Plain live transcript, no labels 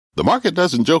The market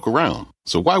doesn't joke around,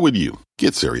 so why would you?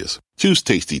 Get serious. Choose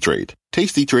Tasty Trade.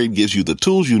 Tasty Trade gives you the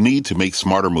tools you need to make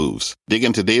smarter moves. Dig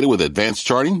into data with advanced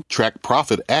charting, track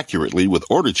profit accurately with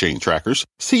order chain trackers,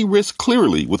 see risk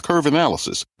clearly with curve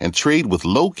analysis, and trade with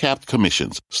low-capped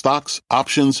commissions, stocks,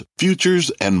 options,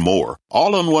 futures, and more.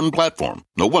 All on one platform.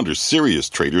 No wonder serious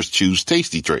traders choose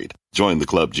Tasty Trade. Join the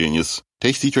club, genius.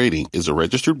 Tasty Trading is a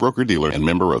registered broker-dealer and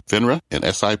member of FINRA and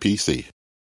SIPC.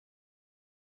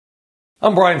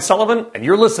 I'm Brian Sullivan, and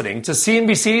you're listening to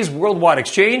CNBC's Worldwide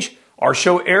Exchange. Our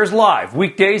show airs live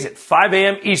weekdays at 5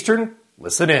 a.m. Eastern.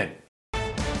 Listen in.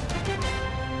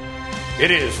 It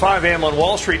is 5 a.m. on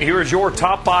Wall Street, and here is your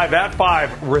top 5 at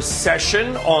 5.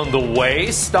 Recession on the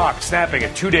way. Stock snapping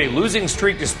a two-day losing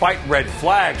streak despite red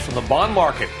flags from the bond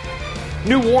market.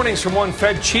 New warnings from one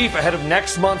Fed chief ahead of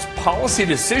next month's policy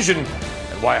decision,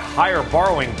 and why higher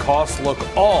borrowing costs look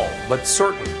all but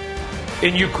certain.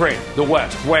 In Ukraine, the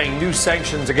West weighing new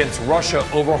sanctions against Russia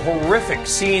over horrific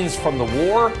scenes from the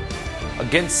war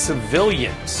against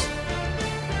civilians.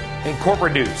 In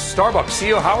corporate news, Starbucks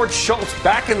CEO Howard Schultz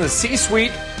back in the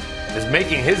C-suite is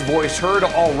making his voice heard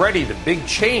already, the big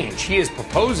change he is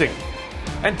proposing.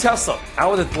 And Tesla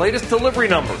out with its latest delivery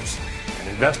numbers. And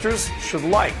investors should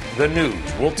like the news.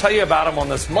 We'll tell you about them on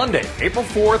this Monday, April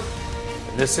 4th.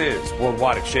 And this is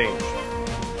Worldwide Exchange.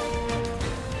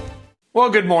 Well,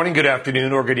 good morning, good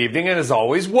afternoon, or good evening, and as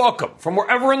always, welcome from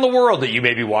wherever in the world that you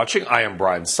may be watching. I am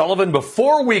Brian Sullivan.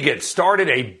 Before we get started,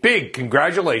 a big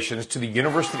congratulations to the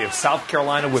University of South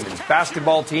Carolina women's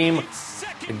basketball team.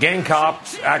 The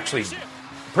Gamecocks actually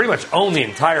pretty much owned the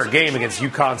entire game against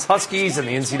UConn's Huskies in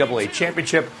the NCAA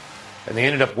championship, and they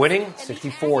ended up winning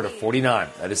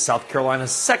 64-49. That is South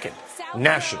Carolina's second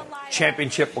national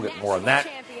championship. We'll get more on that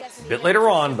a bit later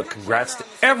on, but congrats to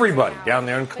everybody down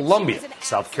there in Columbia,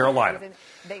 South Carolina.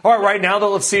 All right now,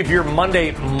 though, let's see if your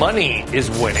Monday money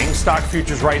is winning. Stock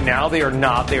futures right now, they are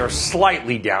not. They are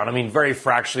slightly down. I mean, very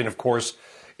fractionally, and of course,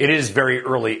 it is very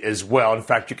early as well. In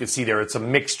fact, you can see there it's a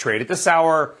mixed trade. At this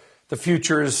hour, the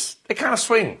futures, they kind of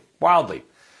swing wildly.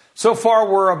 So far,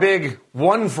 we're a big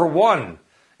 1-for-1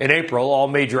 in April. All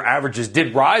major averages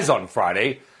did rise on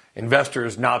Friday.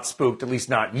 Investors not spooked, at least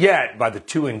not yet, by the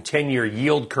 2- and 10-year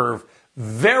yield curve.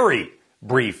 Very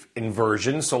brief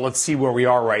inversion. So let's see where we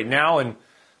are right now. And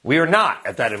we are not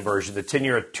at that inversion. The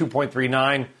 10-year at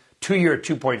 2.39, 2-year at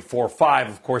 2.45.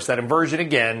 Of course, that inversion,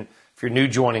 again, if you're new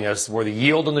joining us, where the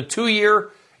yield on the 2-year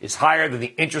is higher than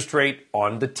the interest rate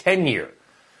on the 10-year.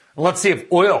 Let's see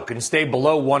if oil can stay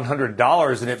below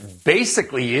 $100. And it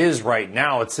basically is right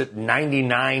now. It's at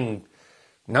 99.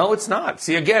 No, it's not.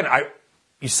 See, again,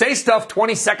 you say stuff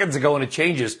 20 seconds ago and it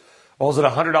changes. Oil's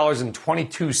at $100.22.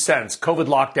 COVID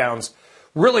lockdowns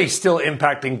really still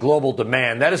impacting global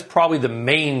demand. That is probably the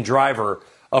main driver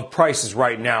of prices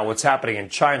right now, what's happening in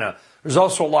China. There's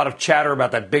also a lot of chatter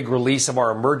about that big release of our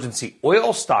emergency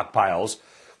oil stockpiles,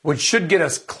 which should get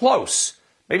us close,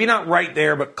 maybe not right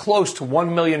there, but close to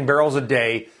 1 million barrels a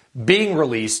day being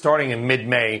released starting in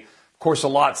mid-May. Of course, a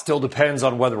lot still depends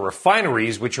on whether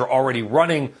refineries, which are already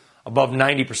running above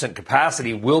 90%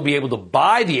 capacity, will be able to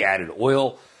buy the added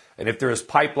oil. And if there is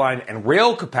pipeline and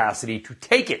rail capacity to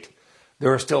take it,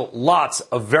 there are still lots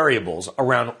of variables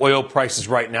around oil prices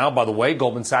right now. By the way,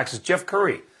 Goldman Sachs' Jeff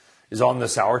Currie is on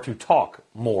this hour to talk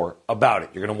more about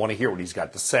it. You're going to want to hear what he's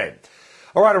got to say.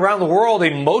 All right, around the world, a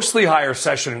mostly higher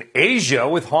session in Asia,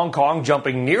 with Hong Kong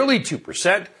jumping nearly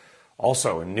 2%.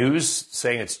 Also in news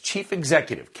saying its chief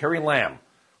executive, Carrie Lam,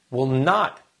 will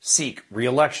not seek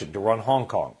re-election to run Hong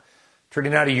Kong.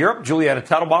 Turning now to Europe, Juliana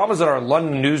Teitelbaum is at our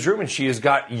London newsroom, and she has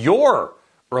got your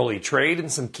early trade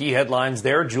and some key headlines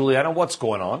there. Juliana, what's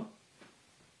going on?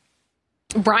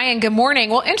 Brian, good morning.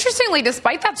 Well, interestingly,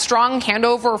 despite that strong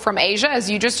handover from Asia, as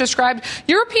you just described,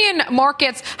 European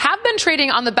markets have been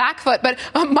trading on the back foot. But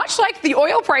much like the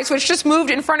oil price, which just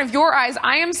moved in front of your eyes,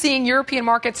 I am seeing European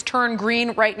markets turn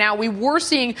green right now. We were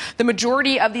seeing the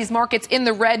majority of these markets in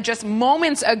the red just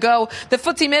moments ago. The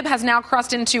FTSE MIB has now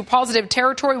crossed into positive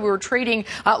territory. We were trading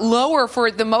lower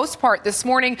for the most part this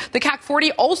morning. The CAC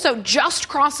 40 also just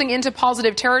crossing into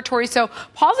positive territory. So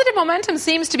positive momentum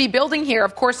seems to be building here.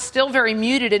 Of course, still very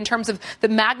muted in terms of the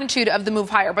magnitude of the move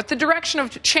higher, but the direction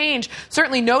of change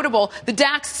certainly notable. The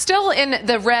DAX still in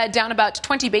the red, down about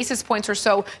 20 basis points or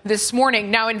so this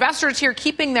morning. Now, investors here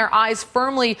keeping their eyes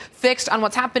firmly fixed on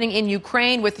what's happening in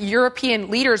Ukraine, with European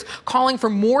leaders calling for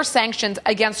more sanctions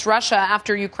against Russia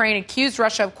after Ukraine accused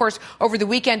Russia, of course, over the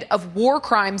weekend of war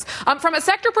crimes. From a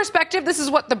sector perspective, this is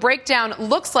what the breakdown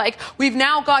looks like. We've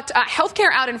now got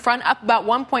healthcare out in front, up about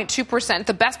 1.2%,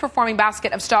 the best performing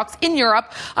basket of stocks in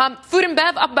Europe. Food and and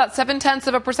bev up about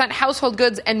 0.7%, household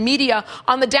goods and media.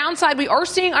 On the downside, we are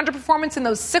seeing underperformance in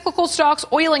those cyclical stocks,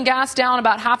 oil and gas down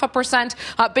about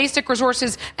 0.5%, basic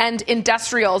resources and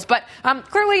industrials. But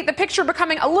clearly the picture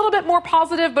becoming a little bit more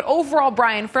positive, but overall,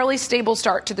 Brian, fairly stable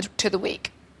start to the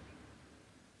week.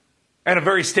 And a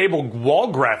very stable wall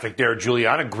graphic there,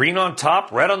 Juliana. Green on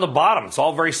top, red on the bottom. It's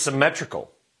all very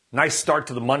symmetrical. Nice start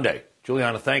to the Monday.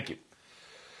 Juliana, thank you.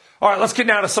 All right, let's get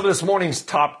now to some of this morning's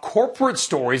top corporate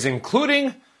stories,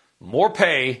 including more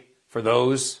pay for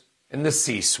those in the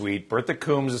C-suite. Bertha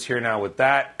Coombs is here now with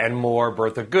that and more.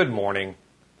 Bertha, good morning.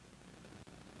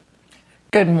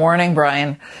 Good morning,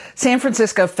 Brian. San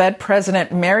Francisco Fed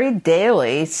President Mary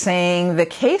Daly saying the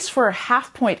case for a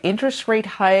half-point interest rate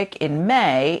hike in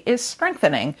May is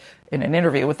strengthening. In an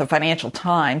interview with the Financial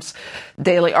Times,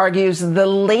 Daly argues the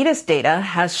latest data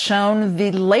has shown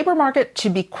the labor market to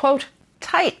be, quote,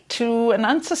 tight to an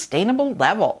unsustainable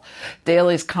level.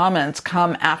 Daly's comments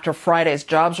come after Friday's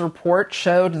jobs report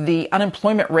showed the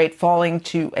unemployment rate falling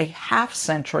to a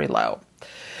half-century low.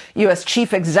 U.S.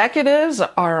 chief executives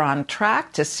are on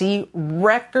track to see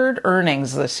record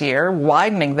earnings this year,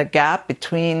 widening the gap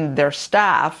between their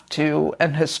staff to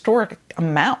an historic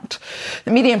amount.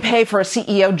 The median pay for a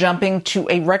CEO jumping to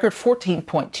a record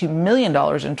 $14.2 million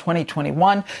in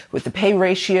 2021, with the pay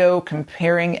ratio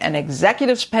comparing an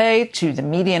executive's pay to the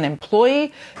median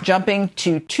employee jumping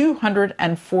to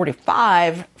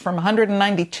 245 from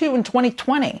 192 in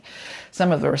 2020.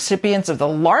 Some of the recipients of the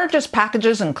largest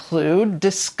packages include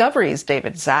Discovery's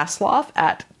David Zaslav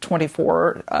at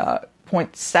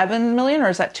 $24.7 million, or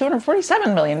is that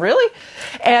 $247 million, really?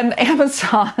 And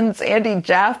Amazon's Andy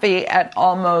Jaffe at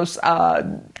almost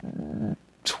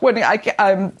 20.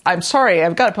 I'm sorry,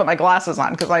 I've got to put my glasses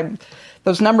on because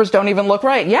those numbers don't even look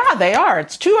right. Yeah, they are.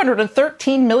 It's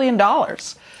 $213 million.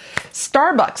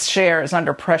 Starbucks shares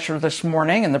under pressure this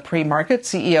morning in the pre-market.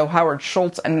 CEO Howard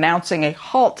Schultz announcing a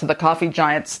halt to the coffee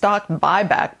giant stock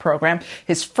buyback program,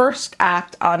 his first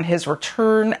act on his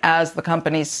return as the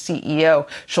company's CEO.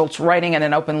 Schultz writing in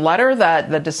an open letter that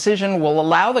the decision will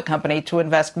allow the company to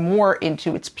invest more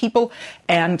into its people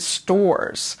and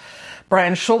stores.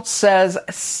 Brian Schultz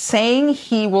saying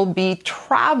he will be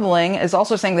traveling, is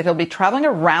also saying that he'll be traveling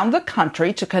around the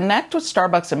country to connect with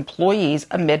Starbucks employees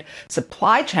amid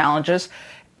supply challenges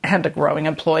and a growing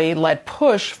employee-led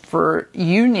push for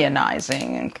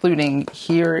unionizing, including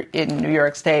here in New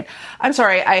York State. I'm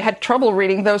sorry, I had trouble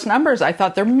reading those numbers. I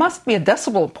thought there must be a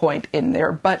decimal point in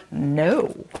there, but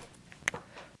no.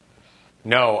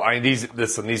 No,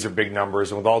 these are big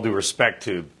numbers, and with all due respect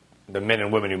to the men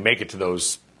and women who make it to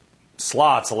those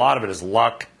slots, a lot of it is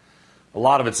luck, a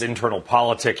lot of it's internal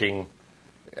politicking,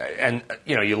 and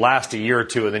you last a year or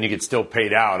two and then you get still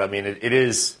paid out. I mean, it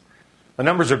is, the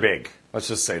numbers are big. Let's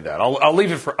just say that. I'll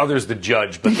leave it for others to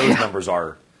judge, but those numbers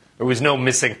are. There was no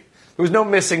missing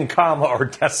comma or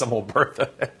decimal, Bertha.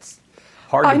 It's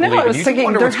hard to believe. I know. I was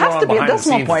thinking there has to be a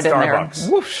decimal point in there.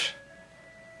 Whoosh.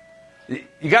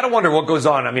 You got to wonder what goes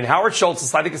on. I mean, Howard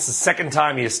Schultz, I think it's the second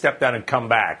time he has stepped down and come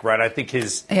back, right? I think he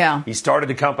started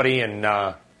the company, and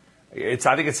I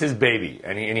think it's his baby,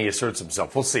 and he asserts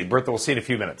himself. We'll see. Bertha, we'll see in a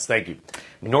few minutes. Thank you.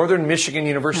 Northern Michigan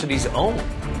University's own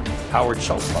Howard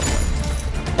Schultz, by the way.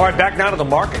 All right, back now to the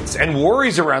markets, and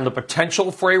worries around the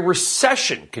potential for a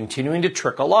recession continuing to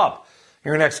trickle up.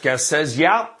 Your next guest says,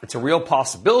 yeah, it's a real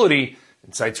possibility,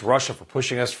 and cites Russia for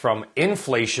pushing us from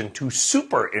inflation to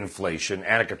superinflation.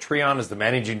 Annika Trion is the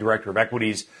managing director of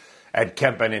equities at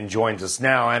Kempen and joins us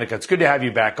now. Annika, it's good to have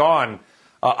you back on.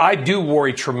 I do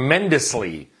worry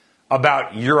tremendously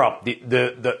about Europe.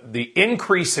 The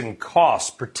increase in costs,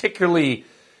 particularly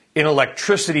in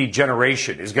electricity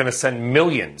generation, is going to send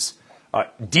millions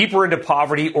deeper into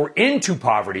poverty or into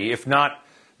poverty. If not,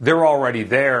 they're already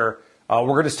there. We're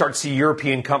going to start to see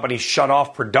European companies shut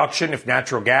off production if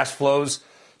natural gas flows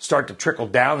start to trickle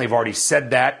down. They've already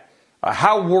said that.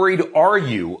 How worried are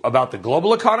you about the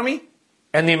global economy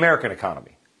and the American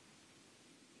economy?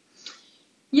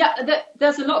 Yeah,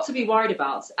 there's a lot to be worried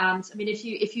about. And I mean,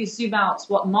 if you zoom out,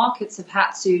 what markets have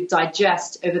had to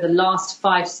digest over the last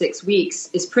 5-6 weeks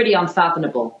is pretty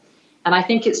unfathomable. And I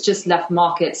think it's just left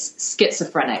markets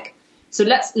schizophrenic. So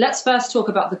let's first talk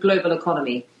about the global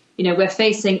economy. We're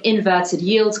facing inverted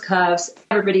yield curves.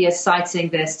 Everybody is citing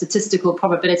the statistical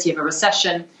probability of a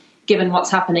recession, given what's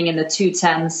happening in the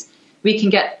 210s. We can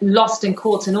get lost and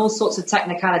caught in all sorts of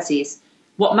technicalities.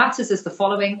 What matters is the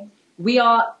following. We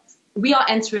are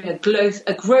entering a growth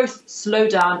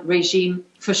slowdown regime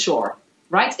for sure,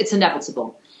 right? It's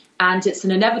inevitable. And it's an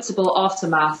inevitable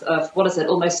aftermath of,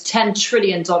 almost $10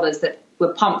 trillion that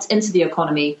were pumped into the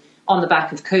economy on the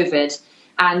back of COVID.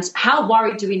 And how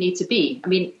worried do we need to be? I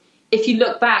mean, if you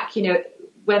look back,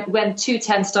 when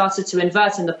 210 started to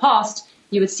invert in the past,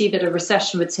 you would see that a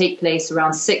recession would take place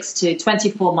around 6 to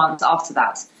 24 months after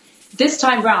that. This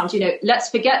time round, let's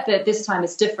forget that this time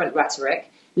it's different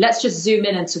rhetoric. Let's just zoom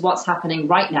in into what's happening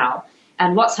right now.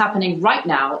 And what's happening right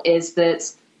now is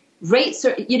that rates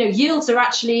are, yields are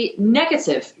actually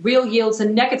negative. Real yields are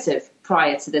negative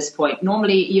prior to this point.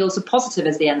 Normally, yields are positive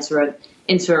as they enter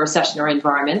into a recessionary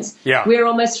environment. Yeah. We're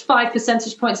almost 5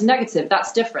 percentage points negative.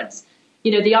 That's different.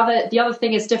 The other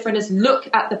thing is different is look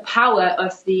at the power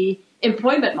of the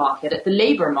employment market, at the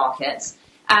labor market.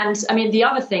 And I mean, the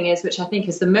other thing is, which I think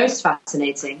is the most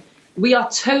fascinating, we are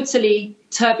totally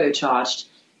turbocharged.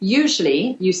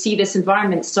 Usually, you see this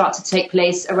environment start to take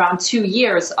place around 2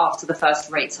 years after the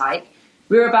first rate hike.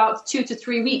 We're about 2 to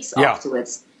 3 weeks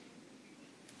afterwards.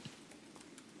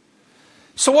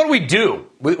 So what do we do?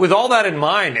 With all that in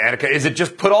mind, Annika, is it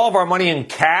just put all of our money in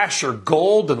cash or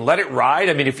gold and let it ride?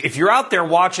 I mean, if you're out there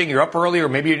watching, you're up early, or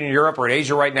maybe you're in Europe or in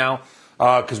Asia right now,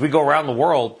 because we go around the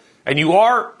world, and you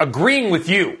are agreeing with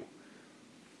you,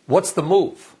 what's the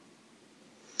move?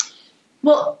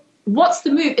 Well, what's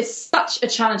the move is such a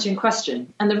challenging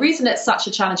question. And the reason it's such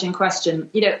a challenging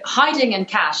question, hiding in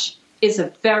cash is a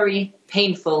very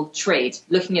painful trade,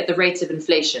 looking at the rate of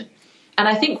inflation. And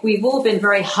I think we've all been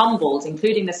very humbled,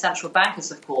 including the central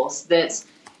bankers, of course, that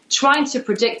trying to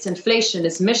predict inflation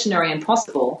is missionary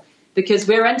impossible because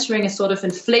we're entering a sort of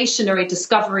inflationary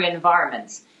discovery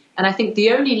environment. And I think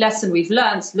the only lesson we've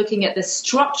learned looking at the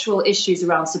structural issues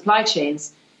around supply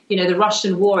chains, the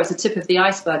Russian war is the tip of the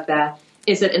iceberg there,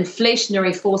 is that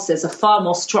inflationary forces are far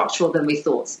more structural than we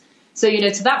thought. So,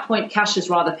 to that point, cash is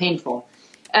rather painful.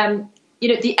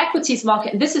 The equities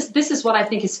market, and this is what I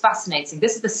think is fascinating.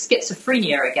 This is the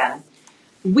schizophrenia again.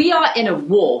 We are in a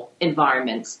war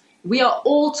environment. We are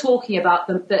all talking about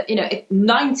the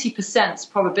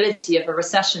 90% probability of a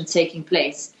recession taking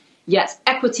place. Yet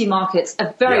equity markets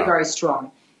are very, very strong.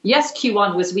 Yes,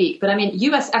 Q1 was weak, but I mean,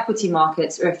 US equity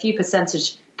markets are a few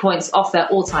percentage points off their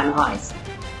all-time highs.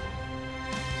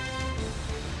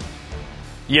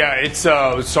 Yeah, it's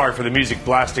sorry for the music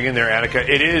blasting in there, Annika.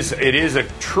 It is a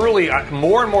truly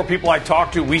more and more people I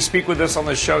talk to, we speak with this on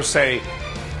the show, say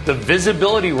the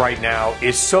visibility right now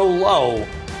is so low,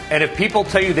 and if people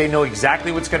tell you they know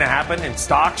exactly what's going to happen in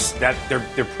stocks, that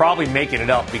they're probably making it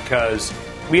up because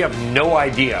we have no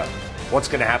idea what's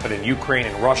going to happen in Ukraine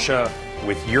and Russia,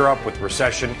 with Europe, with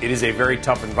recession. It is a very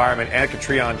tough environment. Annika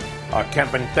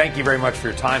Treon-Kempen, thank you very much for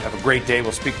your time. Have a great day.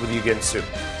 We'll speak with you again soon.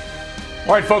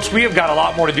 All right, folks, we have got a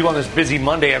lot more to do on this busy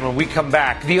Monday, and when we come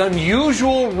back, the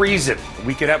unusual reason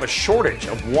we could have a shortage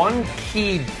of one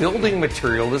key building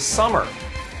material this summer.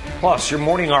 Plus, your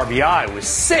morning RBI with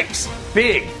 6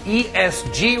 big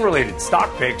ESG-related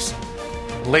stock picks.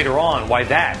 Later on, why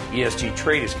that ESG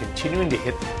trade is continuing to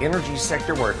hit the energy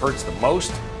sector where it hurts the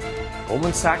most.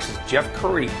 Goldman Sachs' Jeff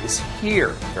Curry is here.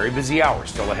 Very busy hour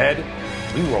still ahead.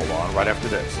 We roll on right after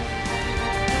this.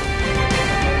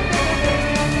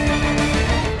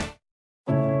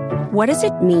 What does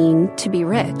it mean to be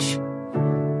rich?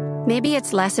 Maybe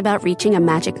it's less about reaching a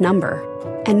magic number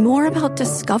and more about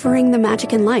discovering the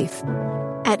magic in life.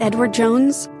 At Edward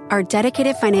Jones, our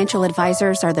dedicated financial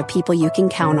advisors are the people you can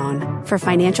count on for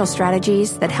financial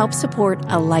strategies that help support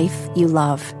a life you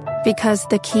love. Because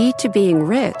the key to being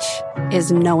rich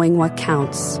is knowing what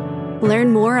counts.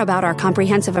 Learn more about our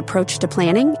comprehensive approach to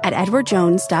planning at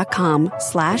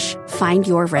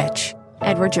edwardjones.com/findyourrich.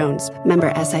 Edward Jones,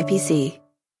 member SIPC.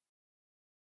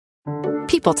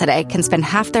 People today can spend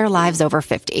half their lives over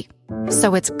 50.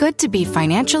 So it's good to be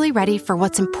financially ready for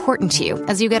what's important to you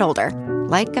as you get older,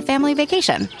 like a family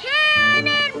vacation.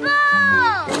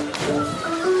 Cannonball!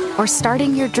 Or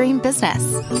starting your dream business.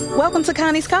 Welcome to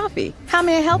Connie's Coffee. How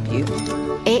may I help you?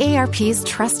 AARP's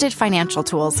trusted financial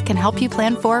tools can help you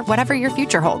plan for whatever your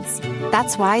future holds.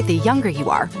 That's why the younger you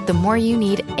are, the more you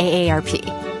need AARP.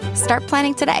 Start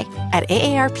planning today at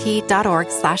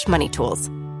aarp.org/moneytools.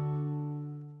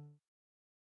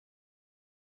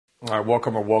 All right,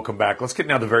 welcome back. Let's get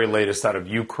now the very latest out of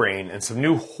Ukraine and some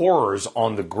new horrors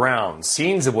on the ground.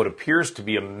 Scenes of what appears to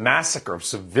be a massacre of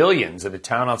civilians in a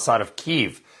town outside of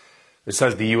Kyiv. This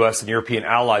has the U.S. and European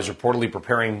allies reportedly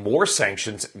preparing more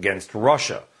sanctions against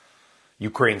Russia.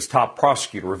 Ukraine's top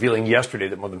prosecutor revealing yesterday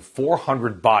that more than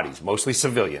 400 bodies, mostly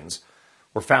civilians,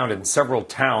 were found in several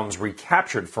towns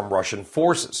recaptured from Russian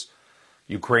forces.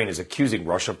 Ukraine is accusing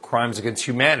Russia of crimes against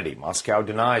humanity. Moscow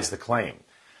denies the claim.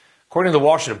 According to the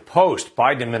Washington Post,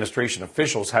 Biden administration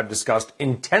officials have discussed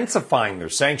intensifying their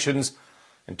sanctions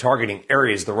and targeting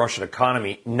areas of the Russian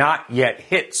economy not yet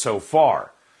hit so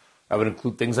far. That would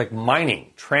include things like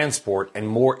mining, transport, and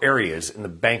more areas in the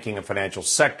banking and financial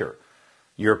sector.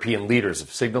 European leaders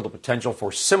have signaled the potential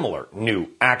for similar new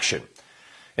action.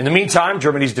 In the meantime,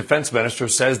 Germany's defense minister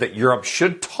says that Europe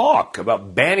should talk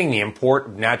about banning the import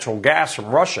of natural gas from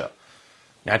Russia.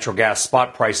 Natural gas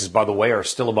spot prices, by the way, are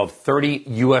still above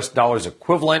 $30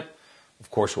 equivalent. Of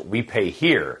course, what we pay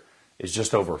here is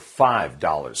just over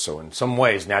 $5. So in some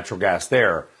ways, natural gas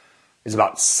there is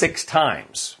about 6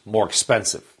 times more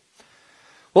expensive.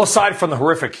 Well, aside from the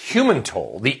horrific human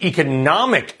toll, the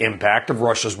economic impact of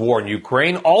Russia's war in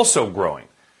Ukraine also growing.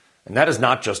 And that is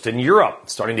not just in Europe.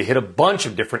 It's starting to hit a bunch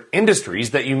of different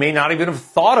industries that you may not even have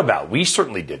thought about. We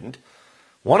certainly didn't.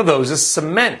 One of those is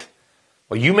cement.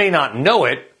 Well, you may not know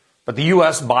it, but the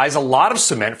U.S. buys a lot of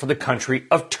cement for the country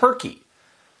of Turkey.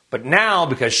 But now,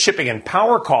 because shipping and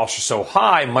power costs are so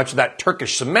high, much of that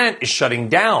Turkish cement is shutting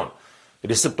down. It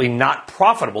is simply not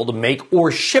profitable to make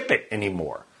or ship it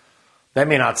anymore. That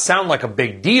may not sound like a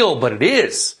big deal, but it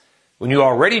is when you're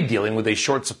already dealing with a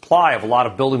short supply of a lot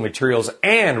of building materials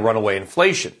and runaway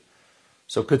inflation.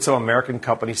 So could some American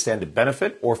companies stand to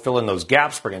benefit or fill in those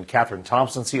gaps? Bring in Catherine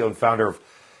Thompson, CEO and founder of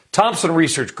Thompson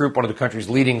Research Group, one of the country's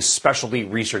leading specialty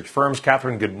research firms.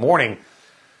 Catherine, good morning.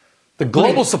 The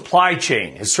global supply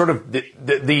chain is sort of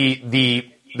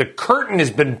the curtain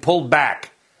has been pulled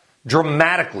back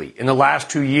dramatically in the last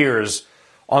 2 years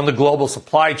on the global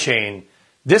supply chain.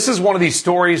 This is one of these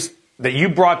stories that you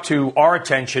brought to our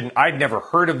attention. I'd never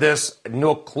heard of this,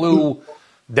 no clue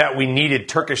that we needed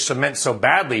Turkish cement so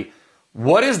badly.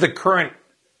 What is the current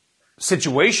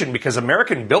situation? Because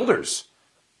American builders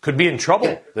could be in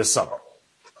trouble this summer.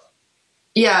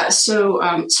 Yeah, so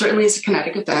certainly it's a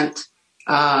kinetic event.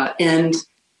 And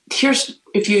here's,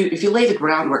 if you lay the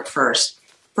groundwork first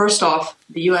off,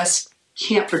 the U.S.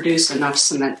 can't produce enough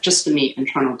cement just to meet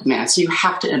internal demand. So you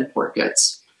have to import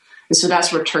goods. And so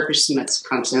that's where Turkish cement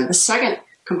comes in. The second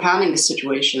compounding the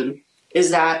situation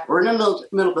is that we're in the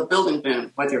middle of a building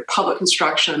boom, whether public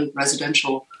construction,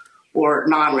 residential, or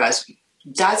non-res.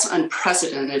 That's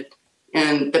unprecedented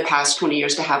in the past 20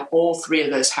 years to have all three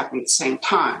of those happening at the same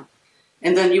time.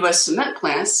 And then U.S. cement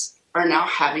plants are now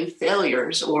having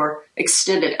failures or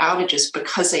extended outages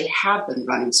because they have been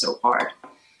running so hard.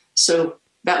 So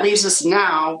that leaves us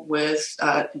now with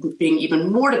being even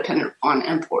more dependent on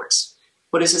imports.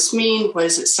 What does this mean? What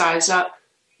does it size up?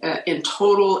 In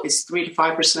total, it's 3 to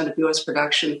 5% of U.S.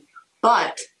 production,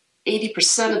 but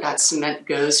 80% of that cement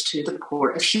goes to the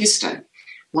port of Houston,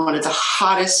 one of the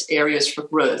hottest areas for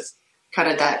growth, kind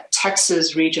of that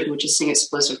Texas region, which is seeing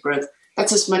explosive growth.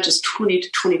 That's as much as 20 to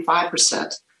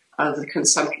 25% of the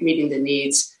consumption meeting the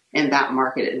needs in that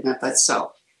market in and of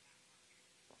itself.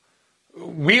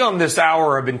 We on this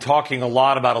hour have been talking a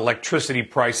lot about electricity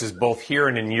prices, both here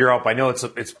and in Europe. I know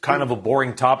it's kind of a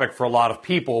boring topic for a lot of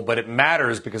people, but it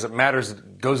matters because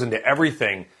it goes into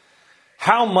everything.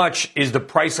 How much is the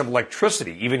price of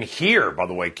electricity, even here, by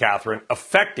the way, Catherine,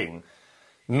 affecting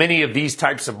many of these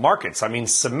types of markets? I mean,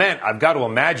 cement, I've got to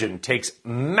imagine, takes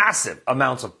massive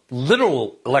amounts of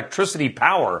literal electricity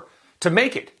power to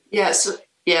make it. So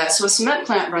a cement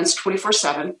plant runs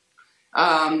 24/7.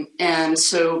 And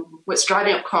so what's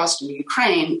driving up cost in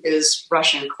Ukraine is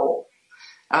Russian coal.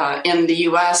 In the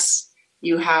U.S.,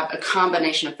 you have a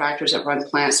combination of factors that run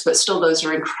plants, but still those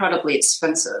are incredibly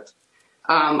expensive.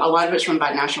 A lot of it's run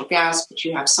by natural gas, but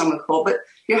you have some with coal. But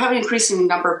you have an increasing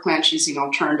number of plants using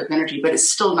alternative energy, but it's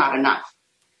still not enough.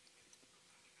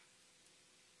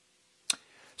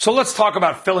 So let's talk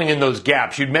about filling in those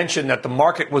gaps. You'd mentioned that the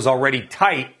market was already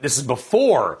tight. This is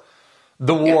before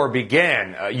the war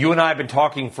began. You and I have been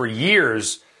talking for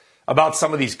years about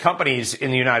some of these companies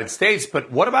in the United States,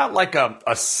 but what about like a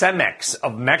Cemex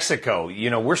of Mexico?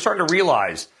 You know, we're starting to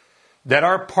realize that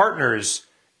our partners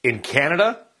in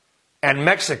Canada and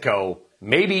Mexico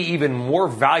may be even more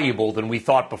valuable than we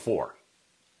thought before.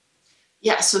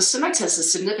 Yeah, so Cemex has a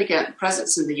significant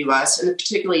presence in the U.S., and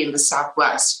particularly in the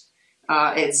Southwest.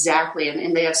 Exactly,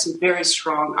 and they have some very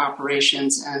strong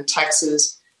operations in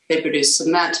Texas. They produce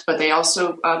cement, but they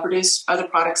also produce other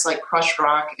products like crushed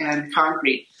rock and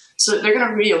concrete. So they're going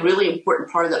to be a really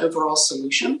important part of the overall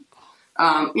solution.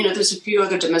 There's a few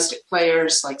other domestic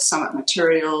players like Summit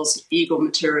Materials, Eagle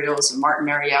Materials, and Martin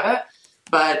Marietta.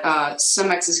 But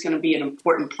Cemex is going to be an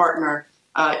important partner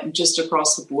just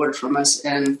across the board from us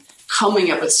in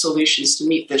coming up with solutions to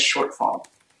meet this shortfall.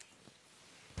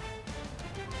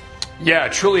 Yeah,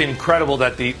 truly incredible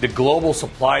that the global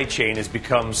supply chain has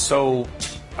become so,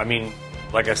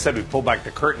 like I said, we pulled back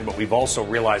the curtain, but we've also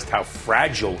realized how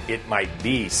fragile it might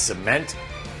be. Cement,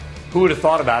 who would have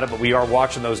thought about it, but we are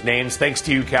watching those names. Thanks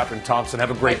to you, Catherine Thompson.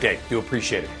 Have a great day. Do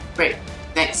appreciate it. Great.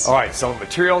 Thanks. All right, Summit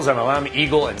Materials, MLM,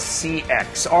 Eagle, and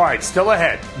CX. All right, still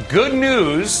ahead. Good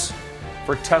news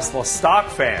for Tesla stock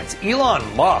fans. Elon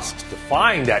Musk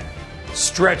defying that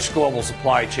stretched global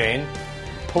supply chain,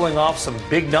 pulling off some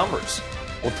big numbers.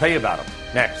 We'll tell you about them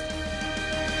next.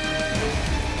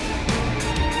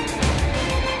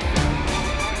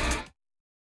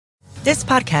 This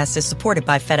podcast is supported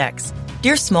by FedEx.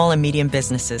 Dear small and medium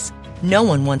businesses, no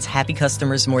one wants happy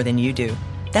customers more than you do.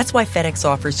 That's why FedEx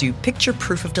offers you picture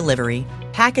proof of delivery,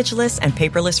 packageless and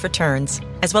paperless returns,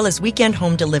 as well as weekend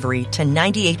home delivery to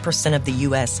 98% of the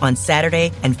U.S. on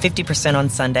Saturday and 50% on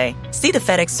Sunday. See the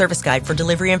FedEx service guide for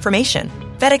delivery information.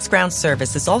 FedEx Ground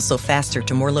service is also faster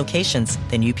to more locations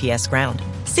than UPS Ground.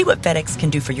 See what FedEx can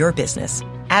do for your business.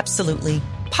 Absolutely,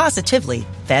 positively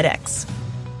FedEx.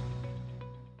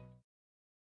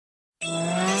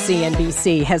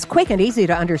 CNBC has quick and easy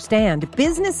to understand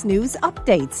business news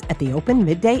updates at the open,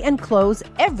 midday, and close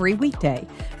every weekday.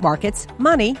 Markets,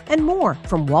 money, and more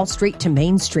from Wall Street to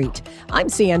Main Street. I'm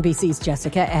CNBC's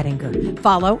Jessica Ettinger.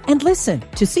 Follow and listen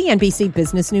to CNBC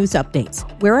Business News Updates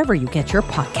wherever you get your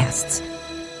podcasts.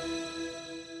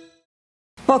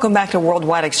 Welcome back to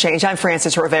Worldwide Exchange. I'm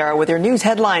Frances Rivera with your news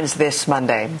headlines this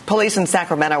Monday. Police in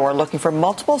Sacramento are looking for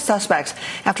multiple suspects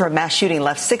after a mass shooting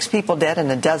left 6 people dead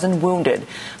and a dozen wounded.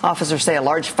 Officers say a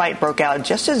large fight broke out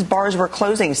just as bars were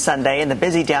closing Sunday in the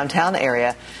busy downtown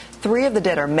area. 3 of the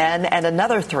dead are men and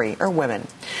another 3 are women.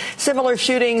 Similar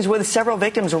shootings with several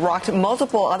victims rocked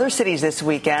multiple other cities this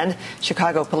weekend.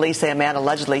 Chicago police say a man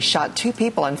allegedly shot 2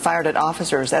 people and fired at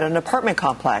officers at an apartment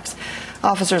complex.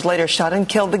 Officers later shot and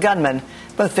killed the gunman.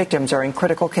 Both victims are in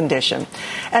critical condition.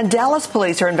 And Dallas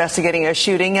police are investigating a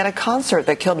shooting at a concert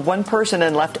that killed 1 person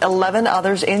and left 11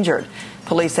 others injured.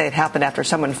 Police say it happened after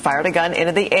someone fired a gun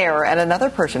into the air and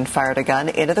another person fired a gun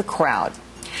into the crowd.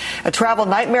 A travel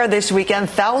nightmare this weekend.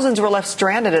 Thousands were left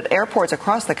stranded at airports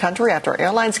across the country after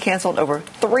airlines canceled over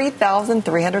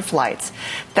 3,300 flights.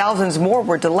 Thousands more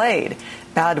were delayed.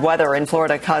 Bad weather in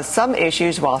Florida caused some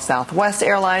issues, while Southwest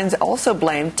Airlines also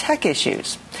blamed tech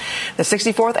issues. The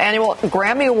 64th annual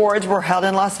Grammy Awards were held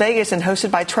in Las Vegas and hosted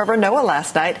by Trevor Noah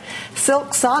last night.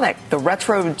 Silk Sonic, the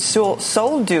retro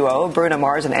soul duo Bruno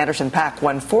Mars and Anderson .Paak,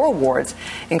 won 4 awards,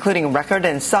 including Record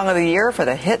and Song of the Year for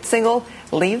the hit single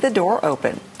Leave the Door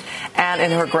Open. And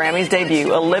in her Grammys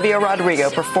debut, Olivia Rodrigo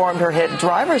performed her hit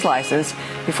Driver's License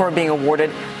before being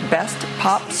awarded Best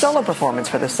Pop Solo Performance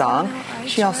for the song.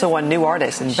 She also won New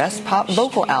Artist and Best Pop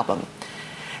Vocal Album.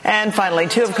 And finally,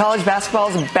 2 of college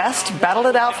basketball's best battled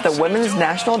it out for the women's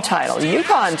national title.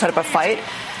 UConn put up a fight,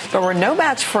 but were no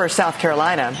match for South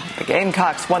Carolina. The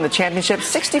Gamecocks won the championship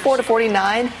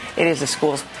 64-49. It is the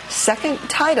school's 2nd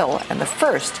title and the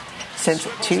 1st since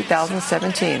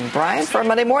 2017. Brian, for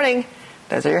Monday morning,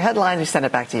 those are your headlines. We send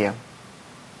it back to you.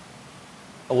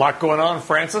 A lot going on,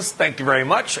 Francis. Thank you very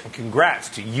much. And congrats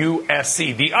to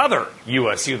USC, the other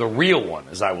USC, the real one,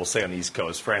 as I will say on the East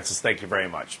Coast. Francis, thank you very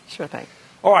much. Sure thing.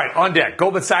 All right, on deck,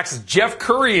 Goldman Sachs' Jeff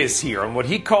Currie is here on what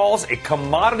he calls a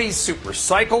commodity super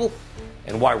cycle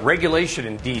and why regulation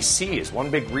in D.C. is one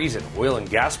big reason oil and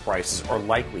gas prices are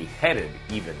likely headed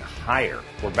even higher.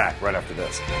 We're back right after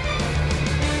this.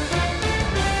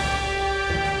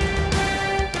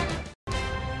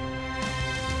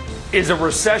 Is a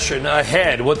recession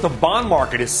ahead? What the bond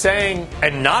market is saying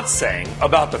and not saying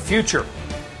about the future.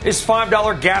 Is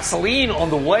 $5 gasoline on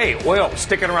the way? Oil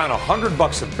sticking around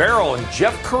 $100 a barrel, and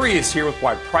Jeff Currie is here with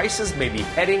why prices may be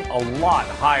heading a lot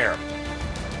higher.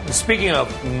 And speaking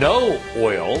of no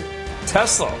oil,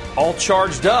 Tesla all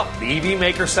charged up. The EV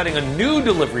maker setting a new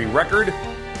delivery record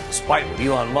despite what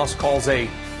Elon Musk calls a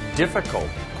difficult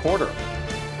quarter.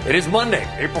 It is Monday,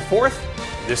 April 4th.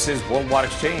 This is Worldwide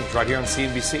Exchange right here on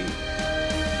CNBC.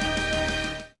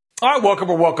 All right,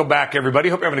 welcome back, everybody.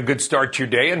 Hope you're having a good start to your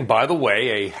day. And by the way,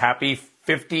 a happy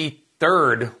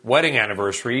 53rd wedding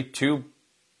anniversary to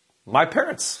my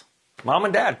parents, Mom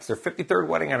and Dad. It's their 53rd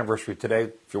wedding anniversary today.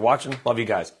 If you're watching, love you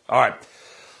guys. All right,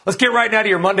 let's get right now to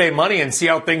your Monday Money and see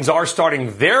how things are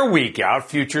starting their week out.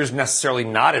 Futures necessarily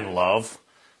not in love.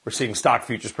 We're seeing stock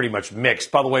futures pretty much mixed.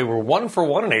 By the way, we're 1 for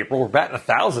 1 in April. We're batting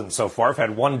 1,000 so far. I've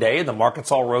had one day, and the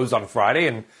markets all rose on Friday,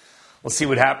 and we'll see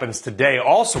what happens today.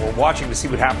 Also, we're watching to see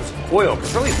what happens with oil,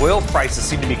 because really oil prices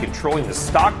seem to be controlling the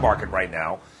stock market right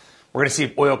now. We're going to see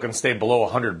if oil can stay below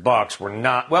 $100. We're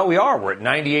not. Well, we are. We're at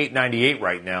 98.98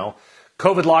 right now.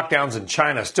 COVID lockdowns in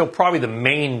China still probably the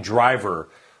main driver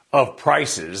of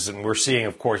prices, and we're seeing,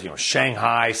 of course,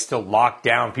 Shanghai still locked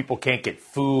down. People can't get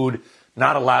food,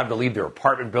 not allowed to leave their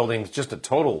apartment buildings. Just a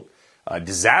total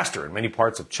disaster in many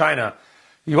parts of China.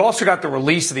 You've also got the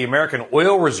release of the American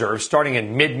oil reserve starting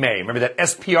in mid-May. Remember that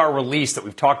SPR release that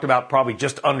we've talked about probably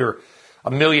just under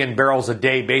 1 million barrels a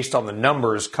day based on the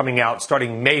numbers coming out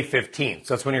starting May 15th.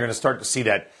 So that's when you're going to start to see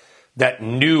that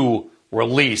new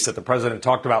release that the president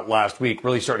talked about last week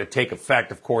really starting to take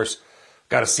effect. Of course,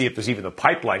 got to see if there's even the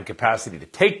pipeline capacity to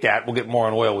take that. We'll get more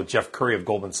on oil with Jeff Curry of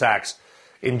Goldman Sachs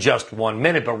in just 1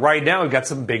 minute. But right now, we've got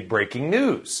some big breaking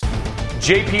news.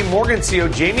 JP Morgan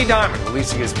CEO Jamie Dimon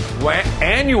releasing his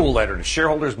annual letter to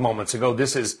shareholders moments ago.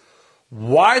 This is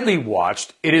widely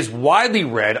watched. It is widely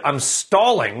read. I'm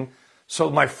stalling so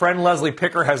my friend Leslie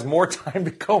Picker has more time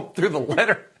to comb through the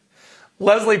letter.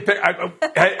 Leslie Picker,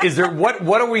 is there what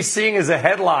are we seeing as a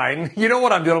headline? You know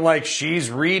what I'm doing? I'm like,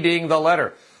 she's reading the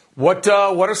letter. What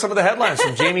are some of the headlines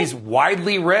from Jamie's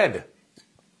widely read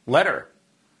letter?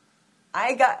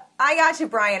 I got you,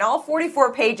 Brian. All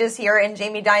 44 pages here in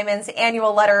Jamie Dimon's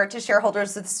annual letter to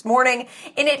shareholders this morning.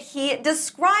 In it, he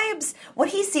describes what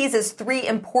he sees as three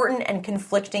important and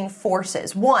conflicting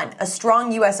forces. One, a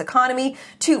strong U.S. economy.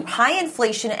 Two, high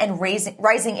inflation and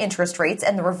rising interest rates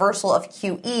and the reversal of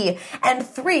QE. And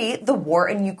three, the war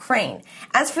in Ukraine.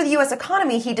 As for the U.S.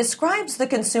 economy, he describes the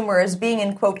consumer as being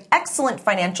in, quote, excellent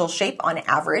financial shape on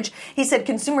average. He said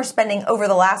consumer spending over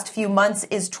the last few months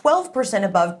is 12%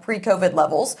 above pre-COVID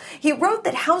levels. He wrote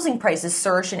that housing prices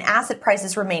surged and asset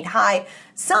prices remained high,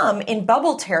 some in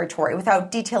bubble territory,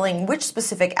 without detailing which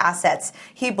specific assets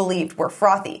he believed were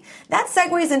frothy. That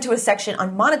segues into a section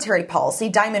on monetary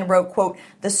policy. Dimon wrote, quote,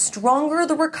 the stronger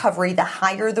the recovery, the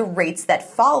higher the rates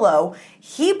that follow.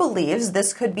 He believes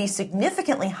this could be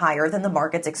significantly higher than the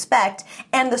markets expect,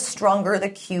 and the stronger the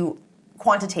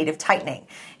quantitative tightening.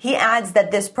 He adds that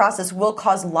this process will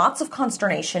cause lots of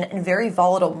consternation in very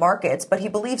volatile markets, but he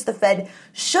believes the Fed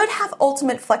should have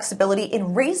ultimate flexibility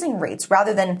in raising rates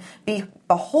rather than be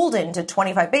beholden to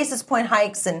 25 basis point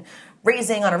hikes and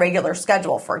raising on a regular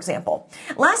schedule, for example.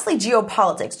 Lastly,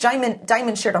 geopolitics.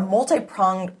 Dimon shared a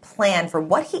multi-pronged plan for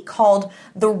what he called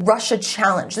the Russia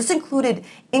challenge. This included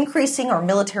increasing our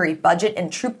military budget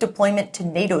and troop deployment to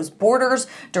NATO's borders,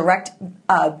 direct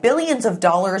billions of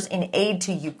dollars in aid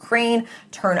to Ukraine,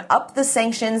 turn up the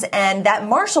sanctions, and that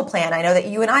Marshall Plan I know that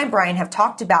you and I, Brian, have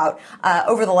talked about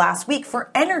over the last week for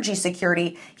energy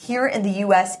security here in the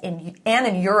U.S. and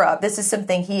in Europe. This is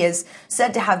something he is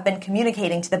said to have been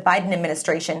communicating to the Biden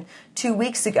administration 2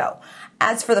 weeks ago.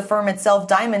 As for the firm itself,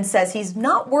 Dimon says he's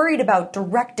not worried about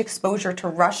direct exposure to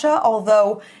Russia,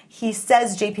 although he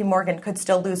says JP Morgan could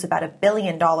still lose about $1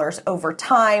 billion over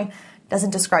time. Doesn't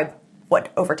describe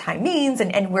what over time means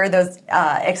and where those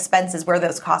expenses, where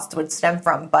those costs would stem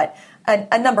from, but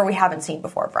a number we haven't seen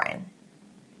before, Brian.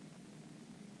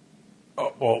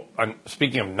 Well,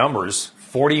 speaking of numbers,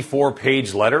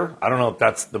 44-page letter. I don't know if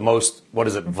that's the most,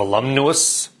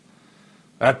 voluminous?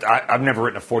 I've never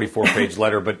written a 44-page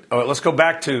letter, but let's go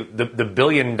back to the $1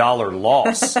 billion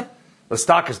loss. The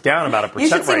stock is down about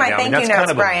 1% right now. That's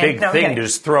kind of a big thing to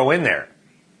just throw in there.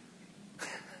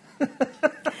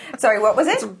 Sorry, what was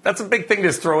it? That's a big thing to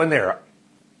just throw in there.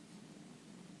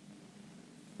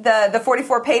 The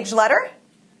 44-page letter?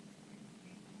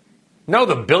 No,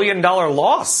 the $1 billion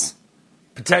loss,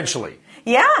 potentially.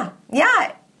 Yeah.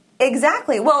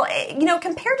 Exactly. Well,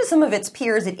 compared to some of its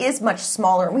peers, it is much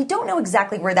smaller. And we don't know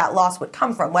exactly where that loss would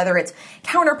come from, whether it's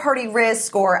counterparty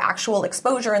risk or actual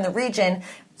exposure in the region.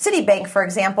 Citibank, for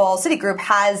example, Citigroup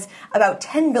has about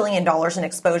 $10 billion in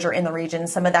exposure in the region.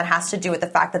 Some of that has to do with the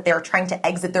fact that they're trying to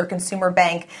exit their consumer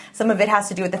bank. Some of it has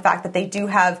to do with the fact that they do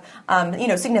have,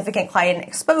 significant client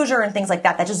exposure and things like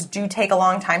that just do take a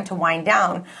long time to wind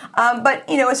down. But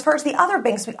as far as the other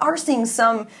banks, we are seeing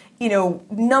some,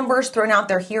 numbers thrown out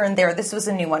there here and there. This was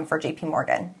a new one for JP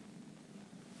Morgan.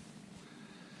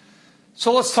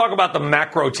 So let's talk about the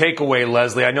macro takeaway,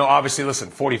 Leslie. I know, obviously,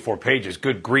 listen, 44 pages,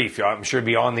 good grief. I'm sure it'll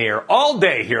be on the air all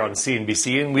day here on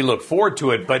CNBC, and we look forward to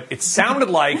it. But it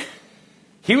sounded like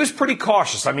he was pretty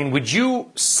cautious. I mean, would you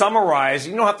summarize,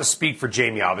 you don't have to speak for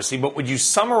Jamie, obviously, but would you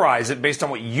summarize it based on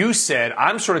what you said?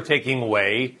 I'm sort of taking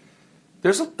away,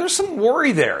 there's some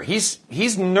worry there. He's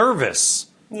nervous.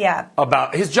 Yeah.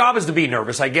 About his job is to be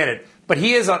nervous, I get it. But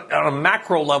he is, on a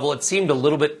macro level, it seemed a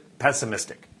little bit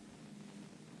pessimistic.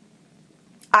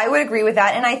 I would agree with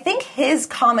that. And I think his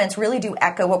comments really do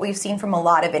echo what we've seen from a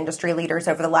lot of industry leaders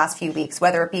over the last few weeks,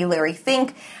 whether it be Larry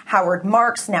Fink, Howard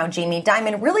Marks, now Jamie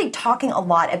Dimon, really talking a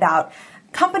lot about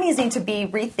companies need to be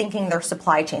rethinking their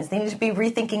supply chains. They need to be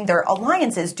rethinking their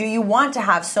alliances. Do you want to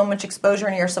have so much exposure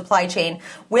in your supply chain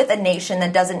with a nation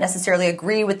that doesn't necessarily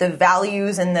agree with the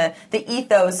values and the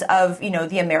ethos of,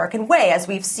 the American way? As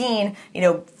we've seen,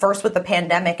 first with the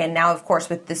pandemic and now, of course,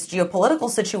 with this geopolitical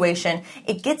situation,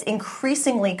 it gets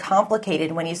increasingly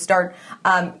complicated when you start,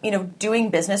 doing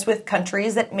business with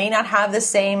countries that may not have the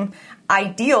same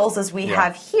ideals as we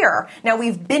have here. Now,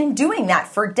 we've been doing that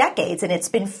for decades, and it's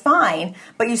been fine,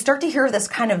 but you start to hear this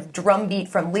kind of drumbeat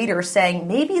from leaders saying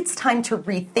maybe it's time to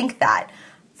rethink that.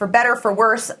 For better, for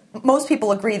worse, most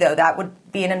people agree, though, that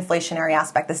would be an inflationary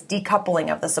aspect, this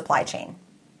decoupling of the supply chain.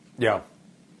 Yeah.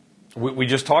 We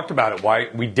just talked about it, why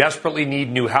we desperately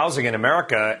need new housing in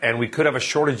America, and we could have a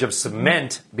shortage of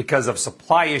cement because of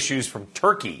supply issues from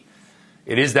Turkey.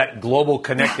 It is that global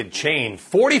connected chain.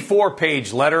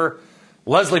 44-page letter.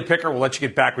 Leslie Picker, we'll let you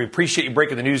get back. We appreciate you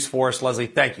breaking the news for us, Leslie.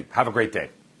 Thank you. Have a great day.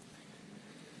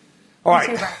 All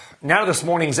right. Now this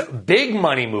morning's big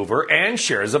money mover and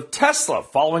shares of Tesla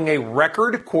following a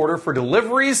record quarter for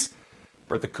deliveries.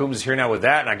 Bertha Coombs is here now with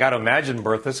that. And I got to imagine,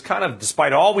 Bertha, it's kind of,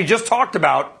 despite all we just talked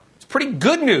about, it's pretty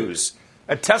good news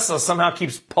that Tesla somehow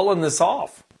keeps pulling this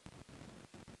off.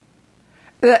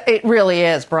 It really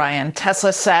is, Brian.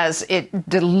 Tesla says it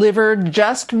delivered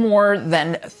just more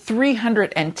than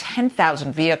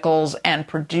 310,000 vehicles and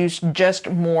produced just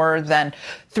more than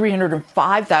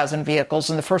 305,000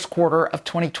 vehicles in the first quarter of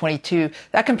 2022.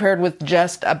 That compared with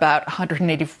just about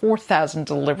 184,000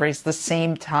 deliveries the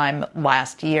same time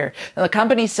last year. Now, the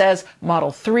company says Model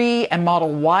 3 and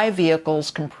Model Y vehicles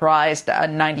comprised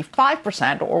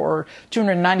 95% or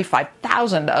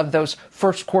 295,000 of those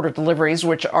first quarter deliveries,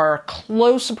 which are a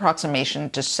close approximation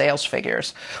to sales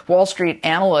figures. Wall Street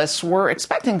analysts were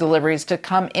expecting deliveries to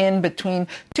come in between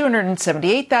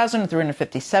 278,000 and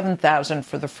 357,000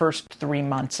 for the first 3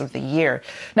 months of the year.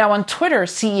 Now, on Twitter,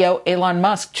 CEO Elon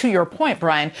Musk, to your point,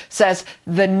 Brian, says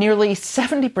the nearly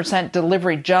 70%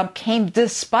 delivery jump came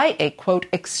despite a, quote,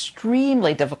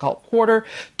 extremely difficult quarter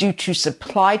due to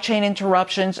supply chain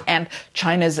interruptions and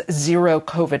China's zero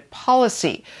COVID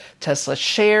policy. Tesla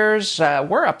shares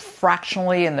were up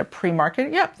fractionally in the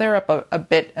pre-market. Yep, they're up a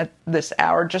bit at this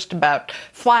hour, just about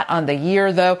flat on the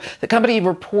year, though. The company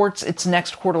reports its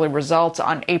next quarterly results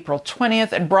on April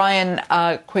 20th. And Brian,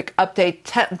 quick update.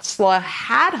 Tesla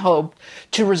had hoped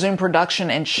to resume production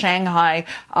in Shanghai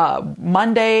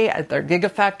Monday at their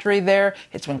Gigafactory there.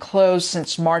 It's been closed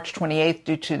since March 28th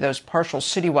due to those partial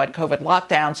citywide COVID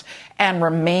lockdowns and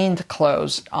remained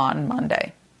closed on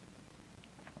Monday.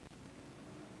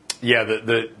 Yeah,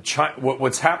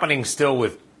 what's happening still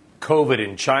with COVID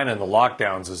in China and the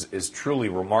lockdowns is truly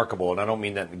remarkable, and I don't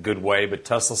mean that in a good way, but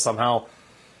Tesla somehow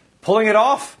pulling it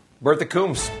off. Bertha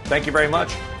Coombs, thank you very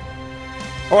much.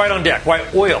 All right, on deck, why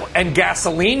oil and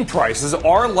gasoline prices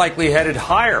are likely headed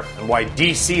higher, and why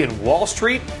D.C. and Wall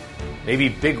Street may be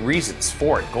big reasons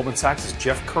for it. Goldman Sachs'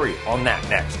 Jeff Curry on that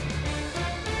next.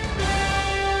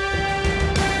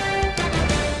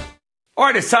 All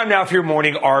right, it's time now for your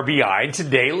morning RBI. And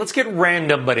today, let's get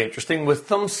random but interesting with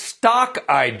some stock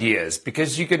ideas,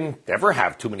 because you can never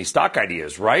have too many stock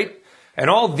ideas, right?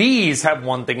 And all these have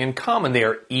one thing in common. They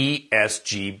are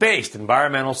ESG-based,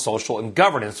 environmental, social, and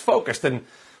governance focused. And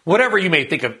whatever you may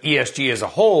think of ESG as a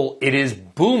whole, it is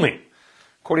booming.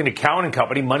 According to Cowen &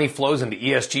 Company, money flows into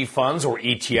ESG funds, or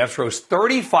ETFs, rose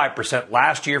 35%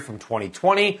 last year from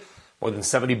 2020. More than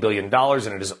 $70 billion, and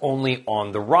it is only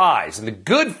on the rise. And the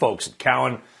good folks at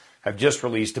Cowen have just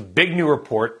released a big new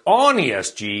report on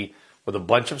ESG with a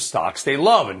bunch of stocks they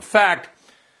love. In fact,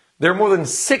 there are more than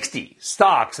 60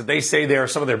 stocks that they say they are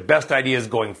some of their best ideas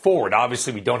going forward.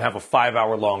 Obviously, we don't have a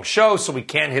 5-hour-long show, so we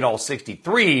can't hit all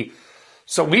 63.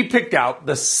 So we picked out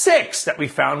the 6 that we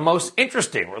found most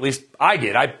interesting, or at least I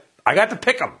did. I got to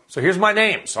pick them. So here's my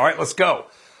names. All right, let's go.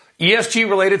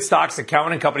 ESG-related stocks that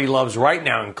Cowen & Company loves right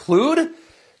now include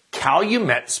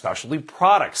Calumet Specialty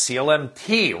Products,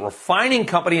 CLMT. Refining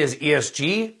company is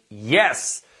ESG?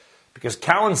 Yes, because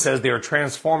Cowen says they are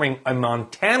transforming a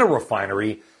Montana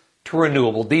refinery to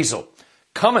renewable diesel.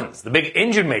 Cummins, the big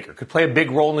engine maker, could play a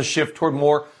big role in the shift toward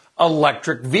more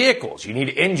electric vehicles. You need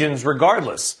engines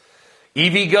regardless.